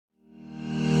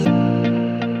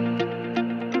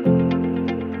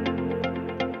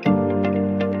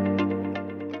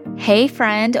Hey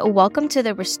friend, welcome to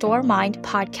the Restore Mind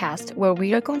podcast, where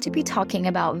we are going to be talking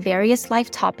about various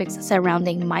life topics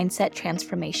surrounding mindset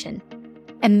transformation.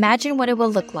 Imagine what it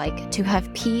will look like to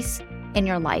have peace in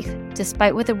your life,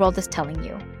 despite what the world is telling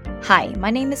you. Hi, my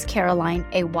name is Caroline,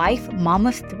 a wife, mom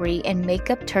of 3, and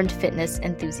makeup turned fitness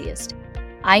enthusiast.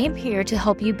 I am here to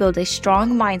help you build a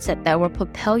strong mindset that will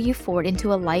propel you forward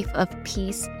into a life of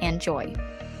peace and joy.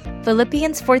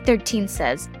 Philippians 4:13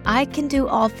 says, I can do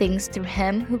all things through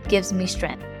him who gives me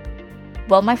strength.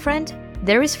 Well, my friend,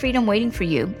 there is freedom waiting for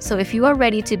you. So if you are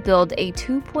ready to build a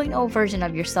 2.0 version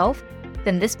of yourself,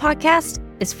 then this podcast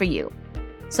is for you.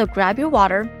 So grab your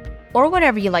water or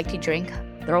whatever you like to drink,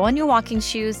 throw on your walking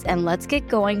shoes, and let's get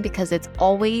going because it's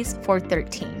always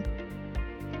 4:13.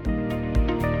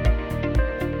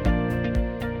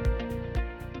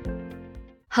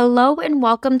 Hello and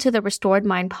welcome to the Restored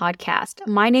Mind podcast.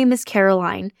 My name is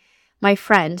Caroline. My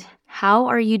friend, how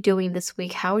are you doing this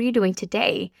week? How are you doing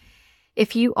today?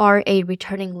 If you are a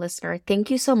returning listener,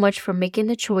 thank you so much for making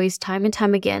the choice time and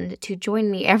time again to join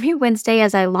me every Wednesday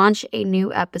as I launch a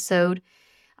new episode.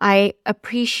 I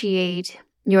appreciate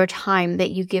your time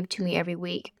that you give to me every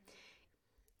week.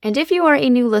 And if you are a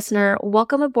new listener,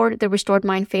 welcome aboard the Restored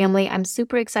Mind family. I'm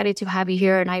super excited to have you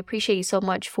here, and I appreciate you so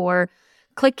much for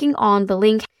clicking on the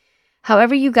link.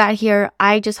 However you got here,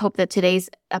 I just hope that today's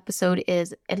episode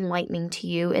is enlightening to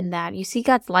you and that you see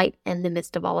God's light in the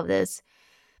midst of all of this.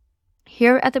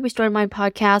 Here at the Restored Mind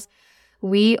podcast,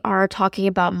 we are talking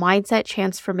about mindset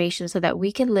transformation so that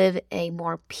we can live a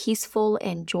more peaceful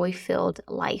and joy-filled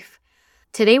life.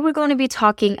 Today, we're going to be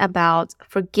talking about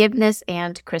forgiveness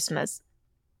and Christmas.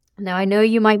 Now, I know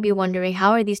you might be wondering,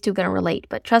 how are these two going to relate?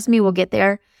 But trust me, we'll get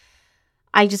there.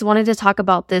 I just wanted to talk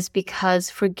about this because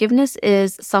forgiveness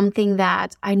is something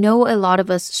that I know a lot of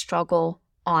us struggle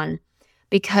on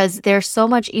because there's so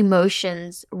much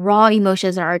emotions, raw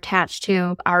emotions are attached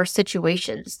to our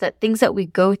situations, that things that we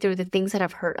go through, the things that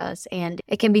have hurt us. And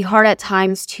it can be hard at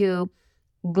times to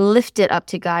lift it up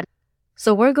to God.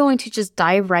 So we're going to just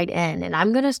dive right in. And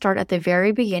I'm going to start at the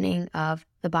very beginning of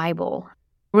the Bible.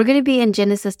 We're going to be in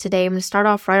Genesis today. I'm going to start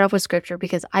off right off with scripture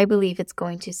because I believe it's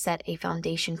going to set a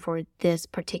foundation for this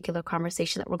particular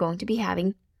conversation that we're going to be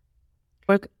having.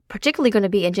 We're particularly going to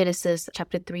be in Genesis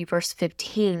chapter 3, verse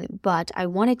 15, but I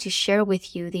wanted to share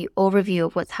with you the overview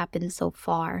of what's happened so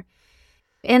far.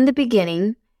 In the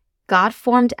beginning, God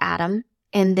formed Adam,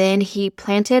 and then he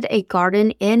planted a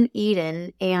garden in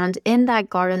Eden, and in that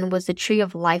garden was the tree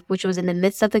of life, which was in the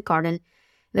midst of the garden.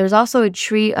 There was also a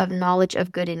tree of knowledge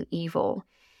of good and evil.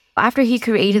 After he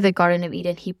created the Garden of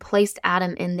Eden, he placed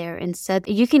Adam in there and said,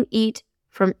 you can eat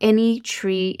from any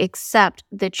tree except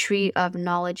the tree of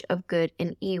knowledge of good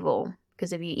and evil.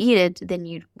 Because if you eat it, then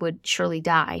you would surely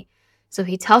die. So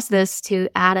he tells this to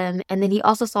Adam. And then he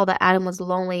also saw that Adam was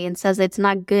lonely and says it's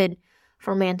not good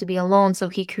for man to be alone. So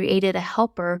he created a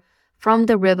helper from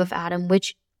the rib of Adam,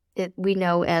 which we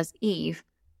know as Eve.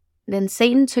 Then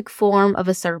Satan took form of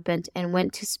a serpent and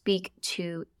went to speak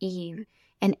to Eve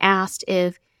and asked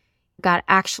if God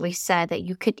actually said that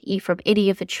you could eat from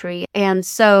any of the tree. And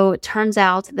so it turns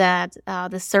out that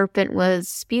the serpent was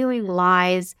spewing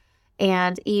lies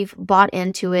and Eve bought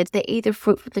into it. They ate the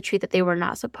fruit from the tree that they were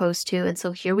not supposed to. And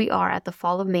so here we are at the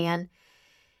fall of man.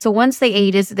 So once they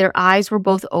ate it, their eyes were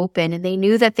both open and they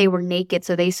knew that they were naked.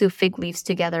 So they sewed fig leaves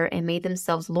together and made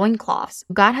themselves loincloths.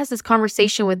 God has this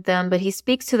conversation with them, but he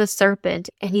speaks to the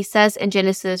serpent and he says in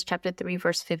Genesis chapter 3,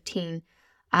 verse 15,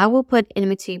 I will put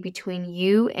enmity between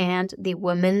you and the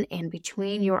woman and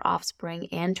between your offspring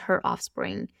and her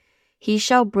offspring. He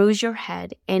shall bruise your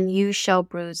head and you shall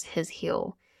bruise his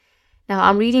heel. Now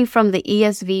I'm reading from the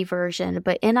ESV version,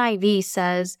 but NIV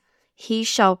says, he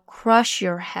shall crush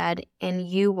your head and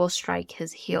you will strike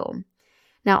his heel.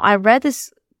 Now I read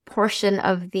this portion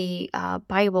of the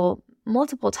Bible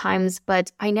multiple times,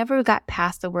 but I never got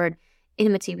past the word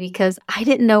enmity because I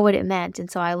didn't know what it meant. And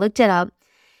so I looked it up.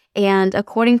 And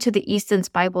according to the Easton's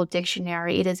Bible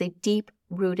Dictionary, it is a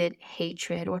deep-rooted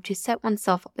hatred or to set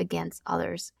oneself up against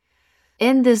others.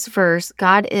 In this verse,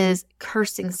 God is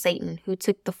cursing Satan, who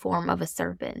took the form of a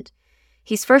serpent.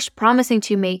 He's first promising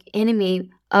to make enemy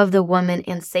of the woman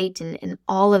and Satan and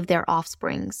all of their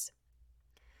offsprings.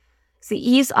 See,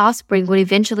 Eve's offspring would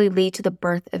eventually lead to the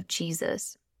birth of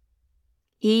Jesus.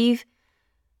 Eve,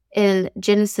 in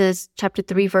Genesis chapter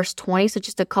 3, verse 20, so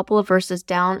just a couple of verses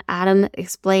down, Adam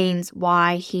explains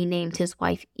why he named his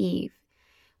wife Eve,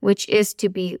 which is to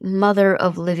be mother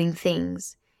of living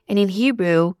things. And in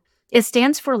Hebrew, it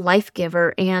stands for life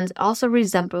giver and also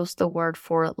resembles the word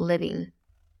for living.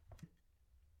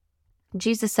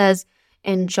 Jesus says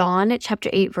in John chapter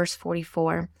 8, verse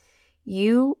 44,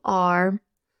 you are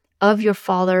of your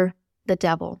father, the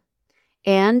devil,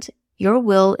 and your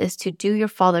will is to do your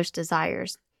father's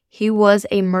desires. He was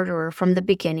a murderer from the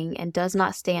beginning and does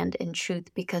not stand in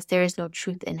truth because there is no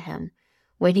truth in him.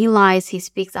 When he lies, he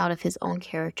speaks out of his own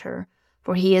character,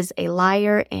 for he is a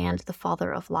liar and the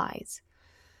father of lies.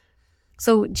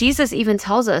 So Jesus even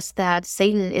tells us that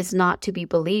Satan is not to be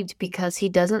believed because he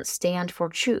doesn't stand for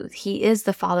truth. He is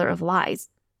the father of lies.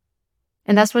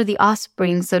 And that's where the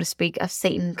offspring, so to speak, of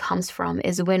Satan comes from,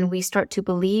 is when we start to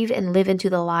believe and live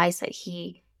into the lies that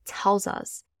he tells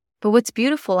us. But what's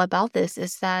beautiful about this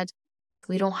is that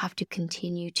we don't have to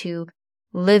continue to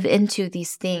live into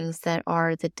these things that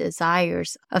are the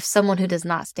desires of someone who does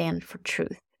not stand for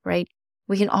truth, right?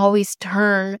 We can always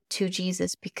turn to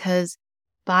Jesus because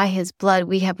by his blood,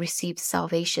 we have received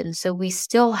salvation. So we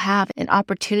still have an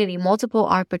opportunity, multiple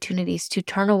opportunities to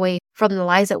turn away from the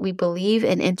lies that we believe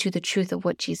and into the truth of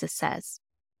what Jesus says.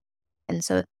 And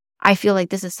so I feel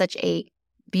like this is such a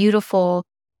beautiful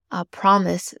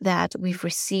promise that we've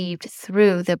received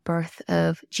through the birth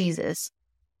of Jesus.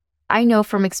 I know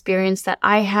from experience that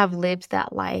I have lived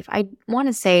that life. I want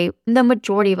to say the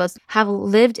majority of us have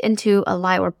lived into a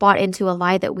lie or bought into a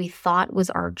lie that we thought was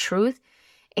our truth.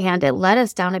 And it led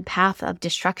us down a path of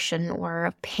destruction or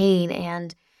of pain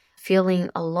and feeling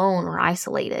alone or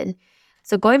isolated.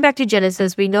 So going back to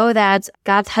Genesis, we know that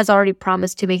God has already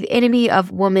promised to make the enemy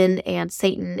of woman and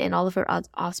Satan and all of her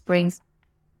offsprings.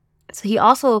 So he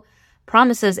also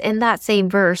promises in that same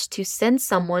verse to send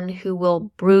someone who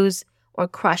will bruise or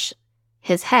crush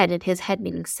his head, and his head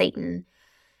meaning Satan.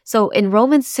 So in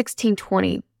Romans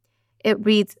 16:20, it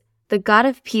reads, "The God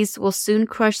of peace will soon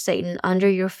crush Satan under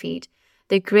your feet.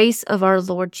 The grace of our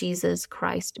Lord Jesus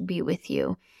Christ be with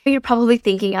you." You're probably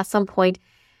thinking at some point,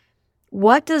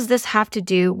 what does this have to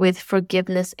do with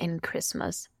forgiveness and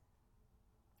Christmas?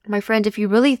 My friend, if you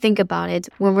really think about it,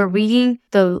 when we're reading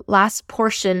the last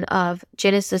portion of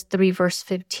Genesis 3, verse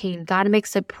 15, God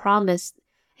makes a promise.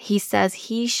 He says,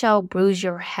 "He shall bruise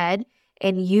your head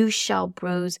and you shall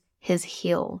bruise his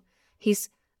heel." He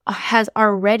has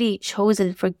already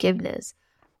chosen forgiveness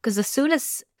because as soon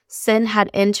as sin had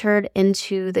entered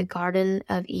into the Garden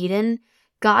of Eden,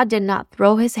 God did not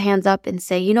throw his hands up and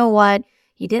say, "You know what?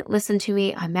 You didn't listen to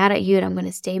me. I'm mad at you and I'm going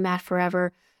to stay mad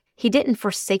forever." He didn't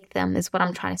forsake them is what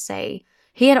I'm trying to say.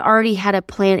 He had already had a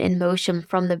plan in motion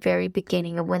from the very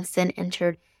beginning of when sin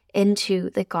entered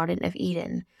into the Garden of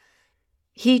Eden.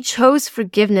 He chose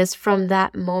forgiveness from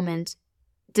that moment,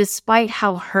 despite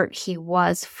how hurt he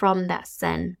was from that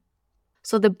sin.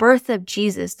 So the birth of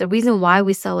Jesus, the reason why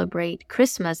we celebrate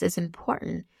Christmas is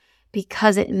important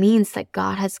because it means that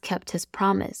God has kept his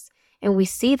promise. And we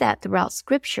see that throughout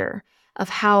scripture of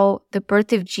how the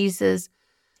birth of Jesus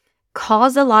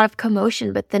caused a lot of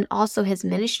commotion, but then also his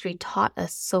ministry taught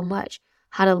us so much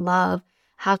how to love,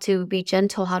 how to be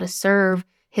gentle, how to serve.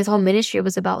 His whole ministry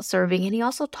was about serving, and he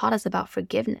also taught us about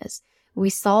forgiveness. We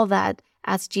saw that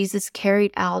as Jesus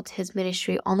carried out his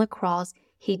ministry on the cross,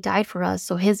 he died for us.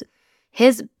 So his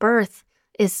birth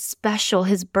is special.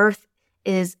 His birth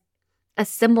is a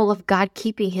symbol of God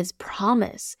keeping his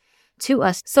promise to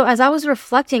us. So as I was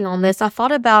reflecting on this, I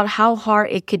thought about how hard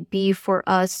it could be for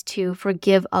us to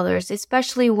forgive others,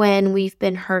 especially when we've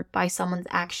been hurt by someone's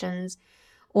actions,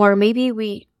 or maybe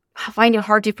we find it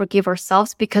hard to forgive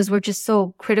ourselves because we're just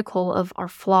so critical of our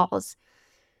flaws.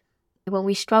 When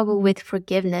we struggle with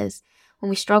forgiveness,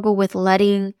 when we struggle with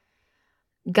letting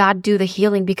God do the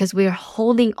healing because we are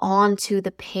holding on to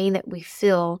the pain that we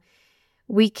feel,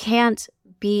 we can't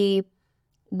be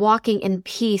walking in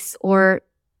peace or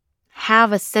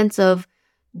have a sense of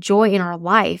joy in our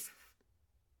life,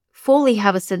 fully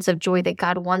have a sense of joy that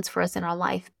God wants for us in our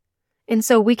life. And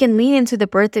so we can lean into the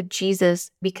birth of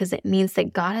Jesus because it means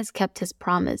that God has kept his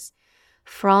promise.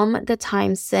 From the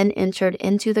time sin entered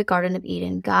into the Garden of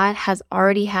Eden, God has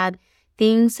already had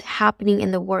things happening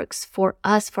in the works for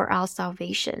us for our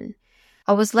salvation.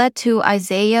 I was led to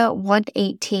Isaiah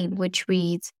 1:18, which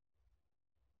reads,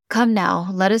 "Come now,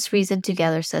 let us reason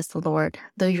together, says the Lord.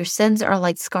 Though your sins are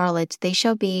like scarlet, they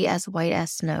shall be as white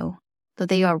as snow. Though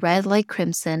they are red like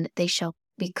crimson, they shall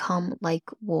become like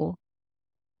wool."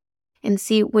 And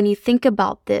see, when you think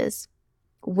about this,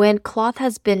 when cloth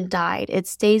has been dyed, it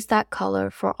stays that color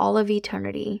for all of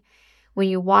eternity. When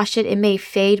you wash it, it may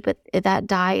fade, but that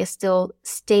dye is still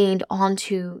stained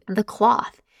onto the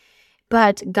cloth.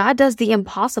 But God does the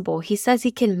impossible. He says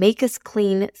he can make us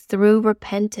clean through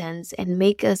repentance and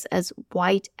make us as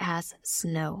white as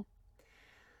snow.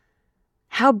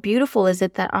 How beautiful is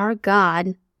it that our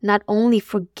God not only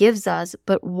forgives us,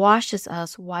 but washes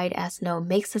us white as snow,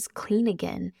 makes us clean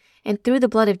again. And through the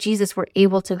blood of Jesus, we're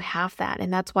able to have that.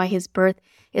 And that's why his birth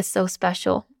is so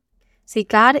special. See,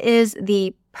 God is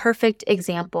the perfect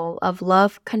example of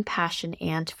love, compassion,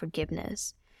 and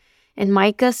forgiveness. In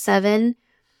Micah 7,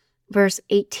 verse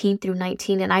 18 through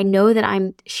 19, and I know that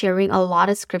I'm sharing a lot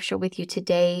of scripture with you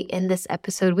today in this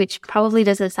episode, which probably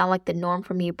doesn't sound like the norm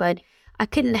for me, but I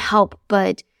couldn't help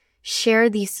but share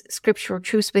these scriptural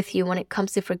truths with you when it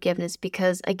comes to forgiveness,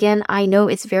 because again, I know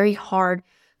it's very hard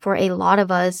for a lot of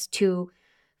us to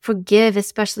forgive,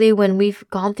 especially when we've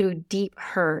gone through deep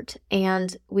hurt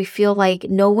and we feel like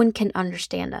no one can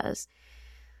understand us.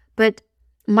 But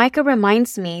Micah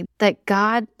reminds me that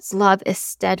God's love is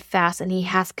steadfast and he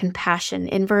has compassion.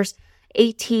 In verse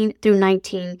 18 through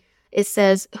 19, it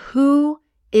says, "Who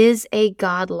is a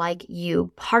God like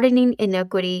you, pardoning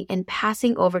iniquity and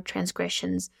passing over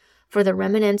transgressions for the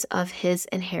remnants of his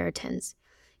inheritance?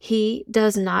 He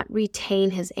does not retain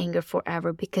his anger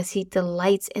forever because he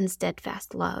delights in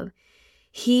steadfast love.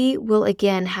 He will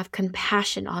again have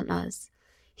compassion on us.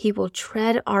 He will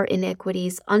tread our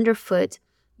iniquities underfoot.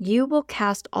 You will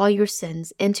cast all your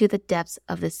sins into the depths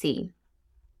of the sea."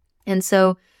 And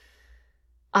so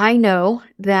I know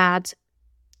that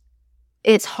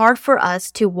it's hard for us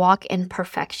to walk in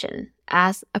perfection.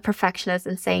 As a perfectionist,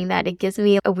 and saying that, it gives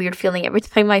me a weird feeling every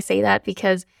time I say that,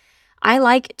 because I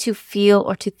like to feel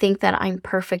or to think that I'm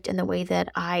perfect in the way that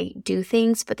I do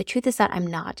things, but the truth is that I'm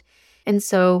not. And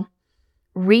so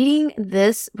reading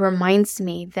this reminds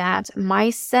me that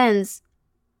my sins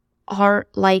are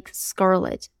like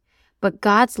scarlet, but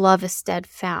God's love is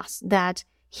steadfast, that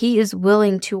he is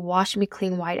willing to wash me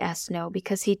clean white as snow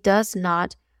because he does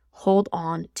not hold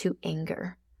on to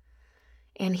anger.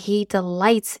 And he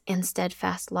delights in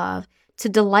steadfast love. To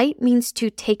delight means to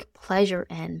take pleasure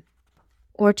in,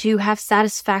 or to have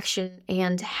satisfaction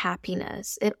and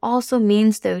happiness. It also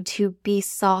means, though, to be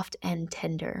soft and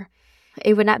tender.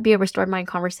 It would not be a Restored Mind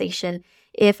conversation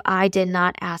if I did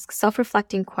not ask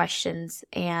self-reflecting questions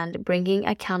and bringing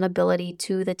accountability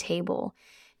to the table.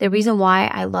 The reason why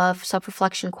I love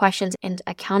self-reflection questions and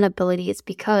accountability is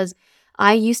because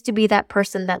I used to be that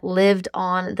person that lived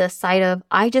on the side of,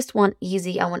 I just want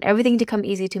easy. I want everything to come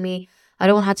easy to me. I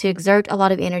don't have to exert a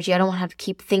lot of energy. I don't want to have to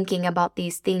keep thinking about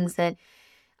these things that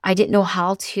I didn't know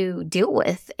how to deal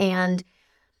with. And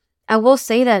I will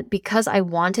say that because I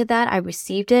wanted that, I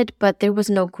received it, but there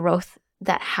was no growth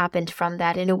that happened from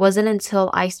that. And it wasn't until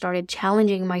I started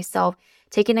challenging myself,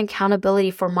 taking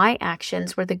accountability for my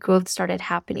actions, where the growth started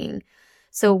happening.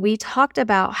 So we talked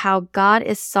about how God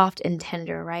is soft and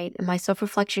tender, right? And my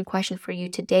self-reflection question for you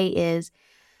today is,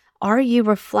 are you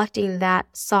reflecting that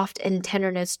soft and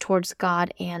tenderness towards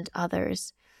God and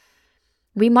others?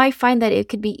 We might find that it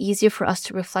could be easier for us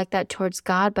to reflect that towards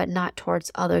God, but not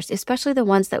towards others, especially the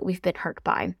ones that we've been hurt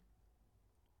by.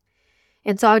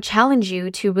 And so I'll challenge you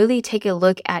to really take a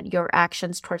look at your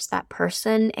actions towards that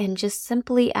person and just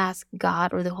simply ask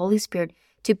God or the Holy Spirit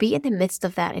to be in the midst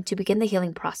of that and to begin the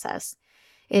healing process.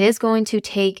 It is going to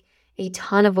take a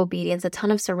ton of obedience, a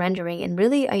ton of surrendering, and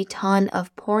really a ton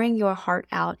of pouring your heart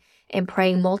out and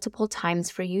praying multiple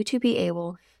times for you to be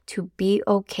able to be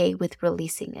okay with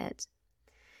releasing it.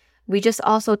 We just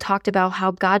also talked about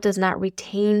how God does not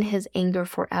retain his anger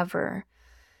forever.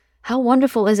 How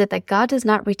wonderful is it that God does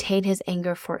not retain his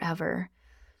anger forever?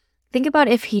 Think about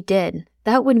if he did.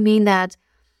 That would mean that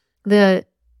the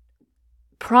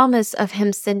promise of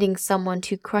him sending someone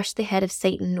to crush the head of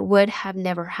Satan would have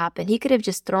never happened. He could have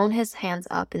just thrown his hands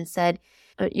up and said,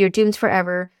 "You're doomed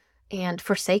forever," and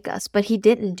forsake us. But he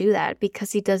didn't do that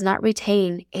because he does not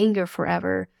retain anger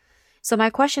forever. So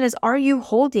my question is, are you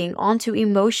holding onto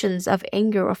emotions of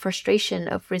anger or frustration,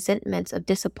 of resentment, of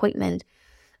disappointment,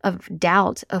 of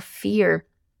doubt, of fear,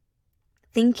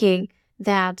 thinking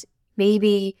that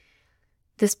maybe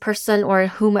this person or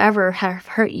whomever have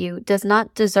hurt you does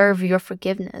not deserve your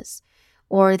forgiveness,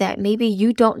 or that maybe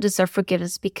you don't deserve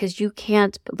forgiveness because you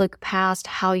can't look past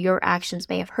how your actions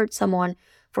may have hurt someone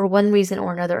for one reason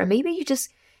or another, or maybe you just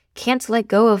can't let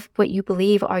go of what you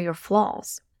believe are your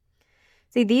flaws.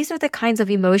 See, these are the kinds of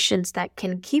emotions that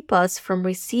can keep us from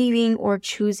receiving or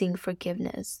choosing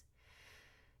forgiveness.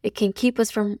 It can keep us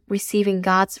from receiving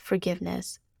God's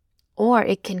forgiveness, or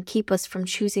it can keep us from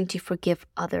choosing to forgive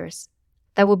others.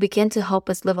 That will begin to help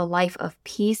us live a life of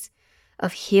peace,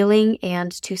 of healing, and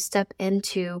to step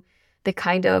into the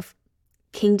kind of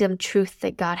kingdom truth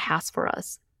that God has for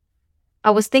us.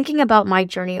 I was thinking about my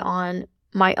journey on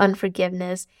my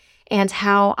unforgiveness and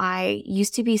how I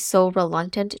used to be so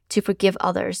reluctant to forgive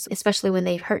others, especially when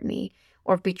they've hurt me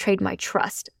or betrayed my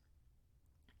trust.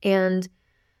 And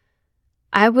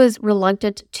I was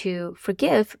reluctant to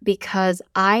forgive because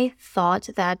I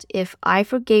thought that if I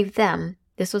forgave them,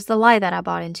 this was the lie that I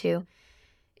bought into,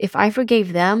 If I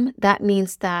forgave them, that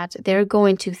means that they're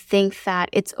going to think that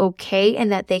it's okay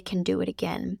and that they can do it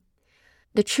again.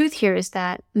 The truth here is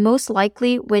that most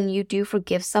likely when you do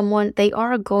forgive someone, they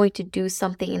are going to do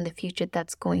something in the future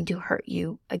that's going to hurt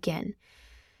you again.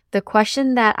 The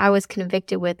question that I was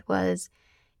convicted with was,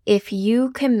 if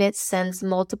you commit sins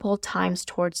multiple times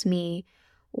towards me,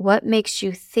 what makes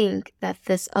you think that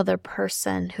this other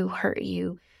person who hurt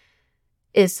you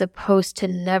is supposed to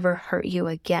never hurt you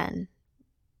again?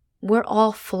 We're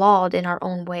all flawed in our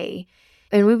own way.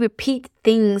 And we repeat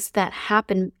things that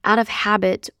happen out of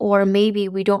habit, or maybe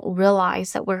we don't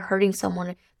realize that we're hurting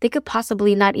someone. They could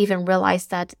possibly not even realize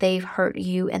that they've hurt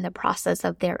you in the process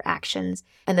of their actions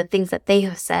and the things that they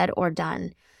have said or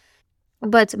done.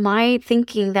 But my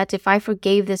thinking that if I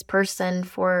forgave this person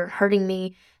for hurting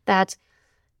me, that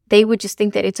they would just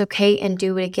think that it's okay and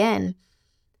do it again.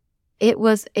 It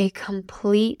was a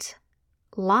complete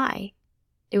lie.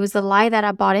 It was a lie that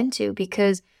I bought into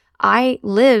because I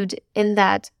lived in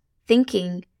that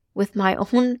thinking with my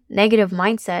own negative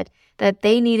mindset that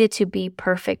they needed to be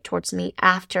perfect towards me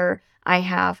after I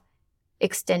have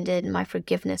extended my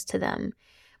forgiveness to them.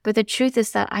 But the truth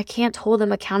is that I can't hold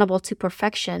them accountable to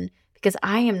perfection because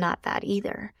I am not that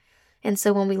either. And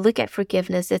so when we look at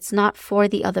forgiveness, it's not for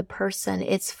the other person,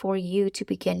 it's for you to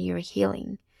begin your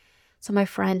healing. So my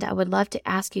friend, I would love to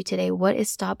ask you today, what is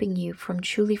stopping you from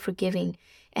truly forgiving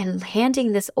and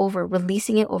handing this over,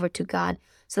 releasing it over to God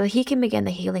so that He can begin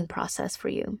the healing process for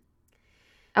you?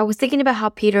 I was thinking about how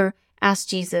Peter asked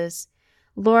Jesus,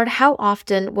 Lord, how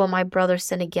often will my brother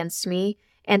sin against me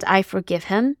and I forgive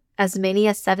him? As many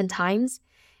as 7 times?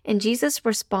 And Jesus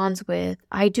responds with,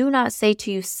 I do not say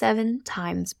to you 7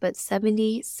 times, but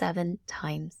 77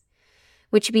 times.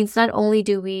 Which means not only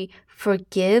do we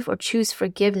forgive or choose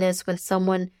forgiveness when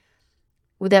someone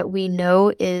that we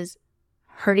know is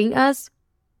hurting us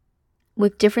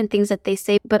with different things that they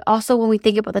say, but also when we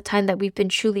think about the time that we've been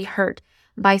truly hurt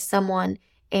by someone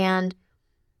and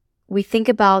we think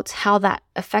about how that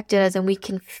affected us and we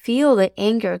can feel the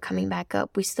anger coming back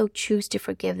up, we still choose to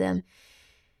forgive them.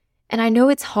 And I know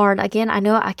it's hard. Again, I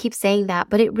know I keep saying that,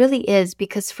 but it really is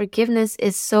because forgiveness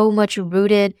is so much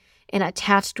rooted and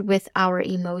attached with our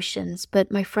emotions.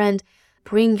 But my friend,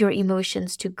 bring your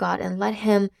emotions to God and let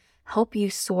Him help you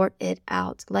sort it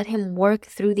out. Let Him work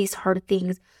through these hard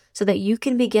things so that you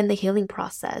can begin the healing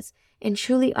process and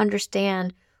truly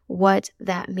understand what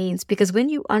that means. Because when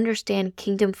you understand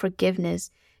kingdom forgiveness,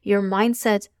 your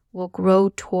mindset will grow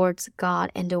towards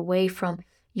God and away from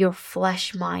your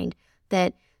flesh mind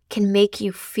that can make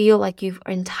you feel like you're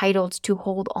entitled to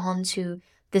hold on to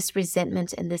this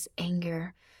resentment and this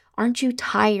anger. Aren't you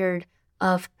tired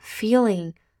of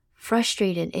feeling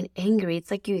frustrated and angry? It's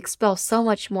like you expel so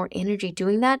much more energy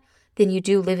doing that than you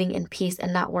do living in peace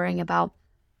and not worrying about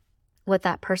what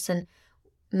that person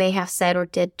may have said or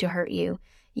did to hurt you.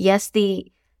 Yes, the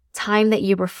time that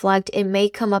you reflect, it may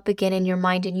come up again in your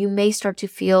mind and you may start to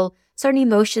feel certain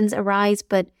emotions arise,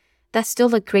 but that's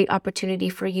still a great opportunity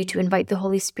for you to invite the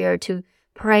Holy Spirit to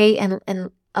pray and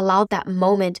allow that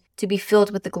moment to be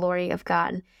filled with the glory of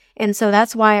God. And so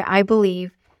that's why I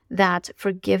believe that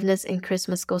forgiveness and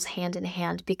Christmas goes hand in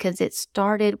hand, because it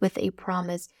started with a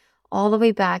promise all the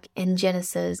way back in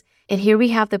Genesis. And here we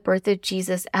have the birth of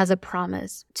Jesus as a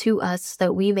promise to us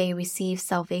that we may receive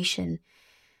salvation.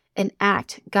 An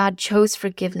act, God chose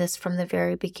forgiveness from the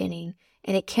very beginning.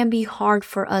 And it can be hard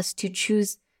for us to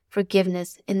choose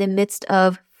forgiveness in the midst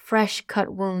of fresh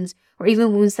cut wounds or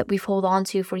even wounds that we've held on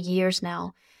to for years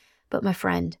now. But my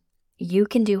friend, you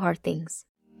can do hard things.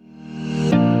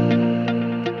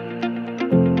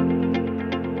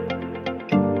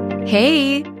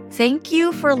 Hey, thank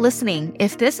you for listening.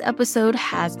 If this episode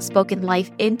has spoken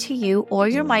life into you or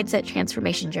your mindset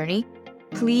transformation journey,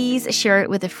 please share it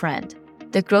with a friend.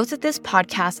 The growth of this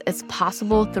podcast is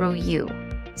possible through you.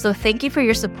 So thank you for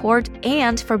your support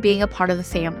and for being a part of the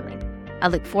family. I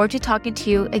look forward to talking to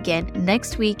you again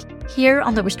next week here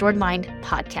on the Restored Mind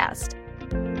podcast.